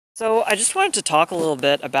So I just wanted to talk a little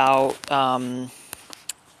bit about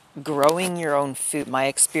growing your own food, my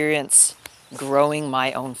experience growing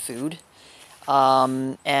my own food,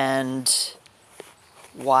 and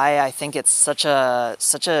why I think it's such a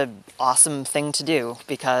awesome thing to do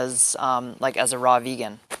because like as a raw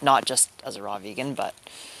vegan, not just as a raw vegan, but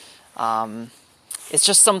it's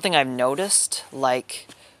just something I've noticed like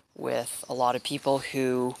with a lot of people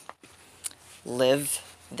who live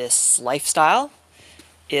this lifestyle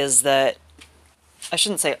is that I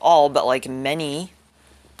shouldn't say all, but like many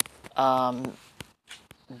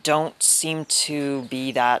don't seem to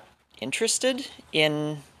be that interested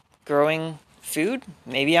in growing food.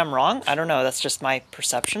 Maybe I'm wrong. I don't know. That's just my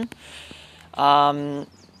perception. I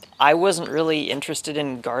wasn't really interested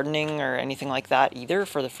in gardening or anything like that either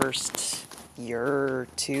for the first year or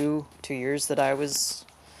 2 years that I was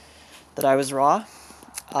raw.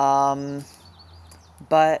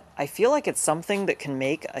 But I feel like it's something that can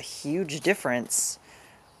make a huge difference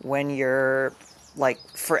when you're like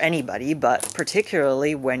for anybody, but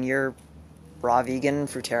particularly when you're raw vegan,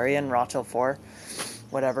 fruitarian, raw till four,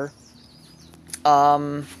 whatever.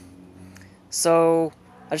 So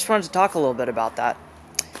I just wanted to talk a little bit about that.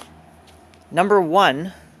 Number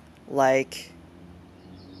one, like,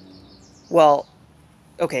 well,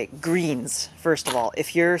 okay, greens, first of all.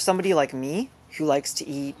 If you're somebody like me who likes to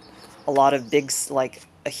eat a lot of like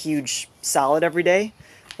a huge salad every day,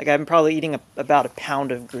 like I'm probably eating about a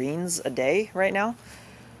pound of greens a day right now.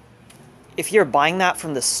 If you're buying that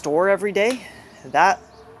from the store every day, that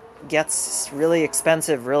gets really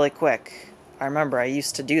expensive really quick. I remember I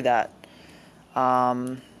used to do that.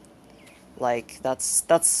 Um, like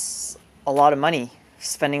that's a lot of money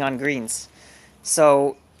spending on greens.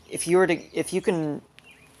 So if you can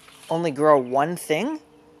only grow one thing,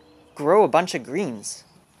 grow a bunch of greens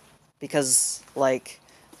because like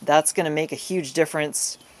that's going to make a huge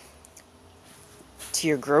difference to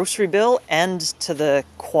your grocery bill and to the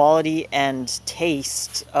quality and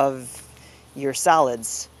taste of your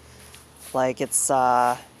salads. Like it's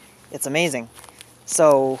amazing.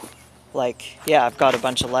 So like yeah, I've got a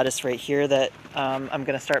bunch of lettuce right here that I'm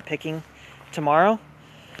gonna start picking tomorrow.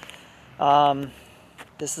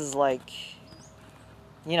 This is like,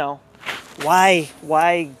 you know, why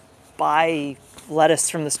buy lettuce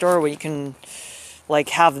from the store when you can like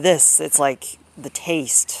have this? It's like the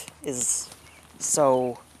taste is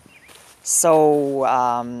so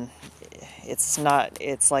so it's not,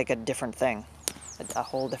 it's like a different thing, a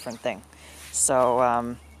whole different thing.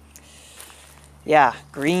 So yeah,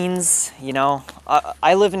 greens,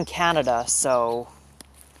 I live in Canada, so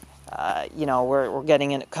we're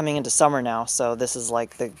coming into summer now, so this is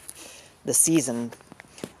like the season.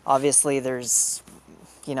 Obviously there's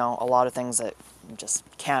a lot of things that just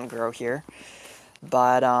can't grow here,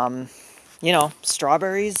 but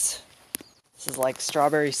strawberries, this is like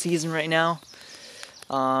strawberry season right now.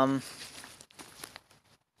 um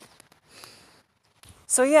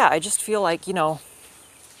so yeah, I just feel like,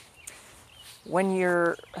 when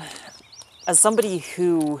you're, as somebody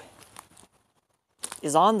who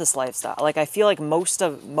is on this lifestyle, like I feel like most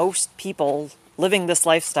people living this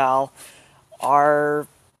lifestyle are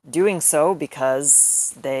doing so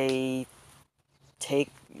because they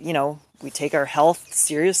take, we take our health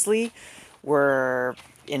seriously. We're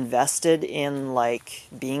invested in like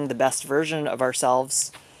being the best version of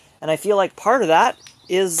ourselves. And I feel like part of that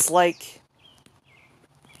is like,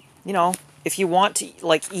 you know, if you want to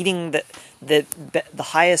like eating the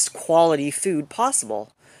highest quality food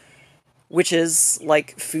possible, which is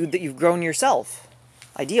like food that you've grown yourself,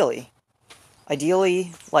 ideally.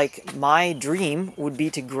 Ideally, like my dream would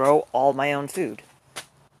be to grow all my own food.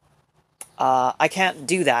 I can't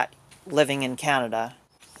do that living in Canada,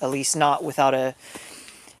 at least not without a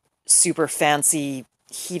super fancy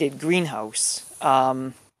heated greenhouse.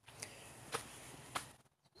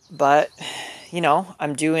 But,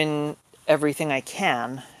 I'm doing everything I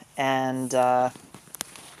can, and I'm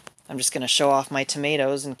just going to show off my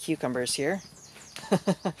tomatoes and cucumbers here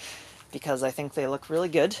because I think they look really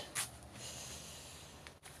good.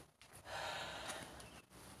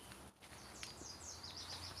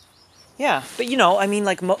 Yeah, but I mean,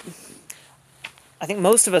 like, I think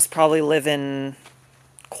most of us probably live in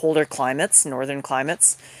colder climates, northern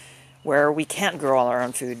climates, where we can't grow all our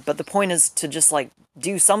own food. But the point is to just like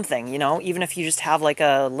do something, even if you just have like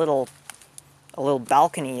a little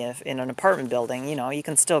balcony in an apartment building, you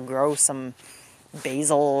can still grow some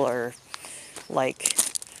basil or like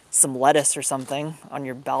some lettuce or something on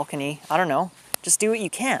your balcony. I don't know. Just do what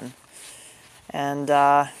you can. And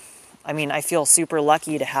I mean, I feel super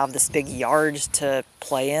lucky to have this big yard to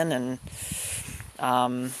play in and,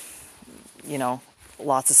 um, you know,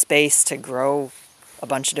 lots of space to grow a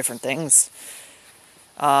bunch of different things.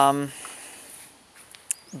 But,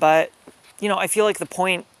 you know, I feel like the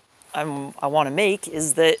point I want to make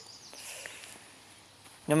is that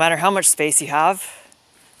no matter how much space you have,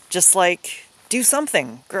 just like do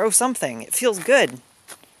something, grow something. It feels good.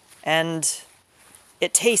 And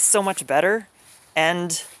it tastes so much better.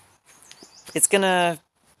 And it's gonna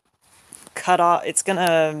it's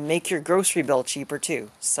gonna make your grocery bill cheaper too.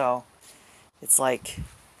 So it's like,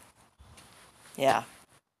 yeah,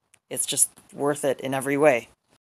 it's just worth it in every way.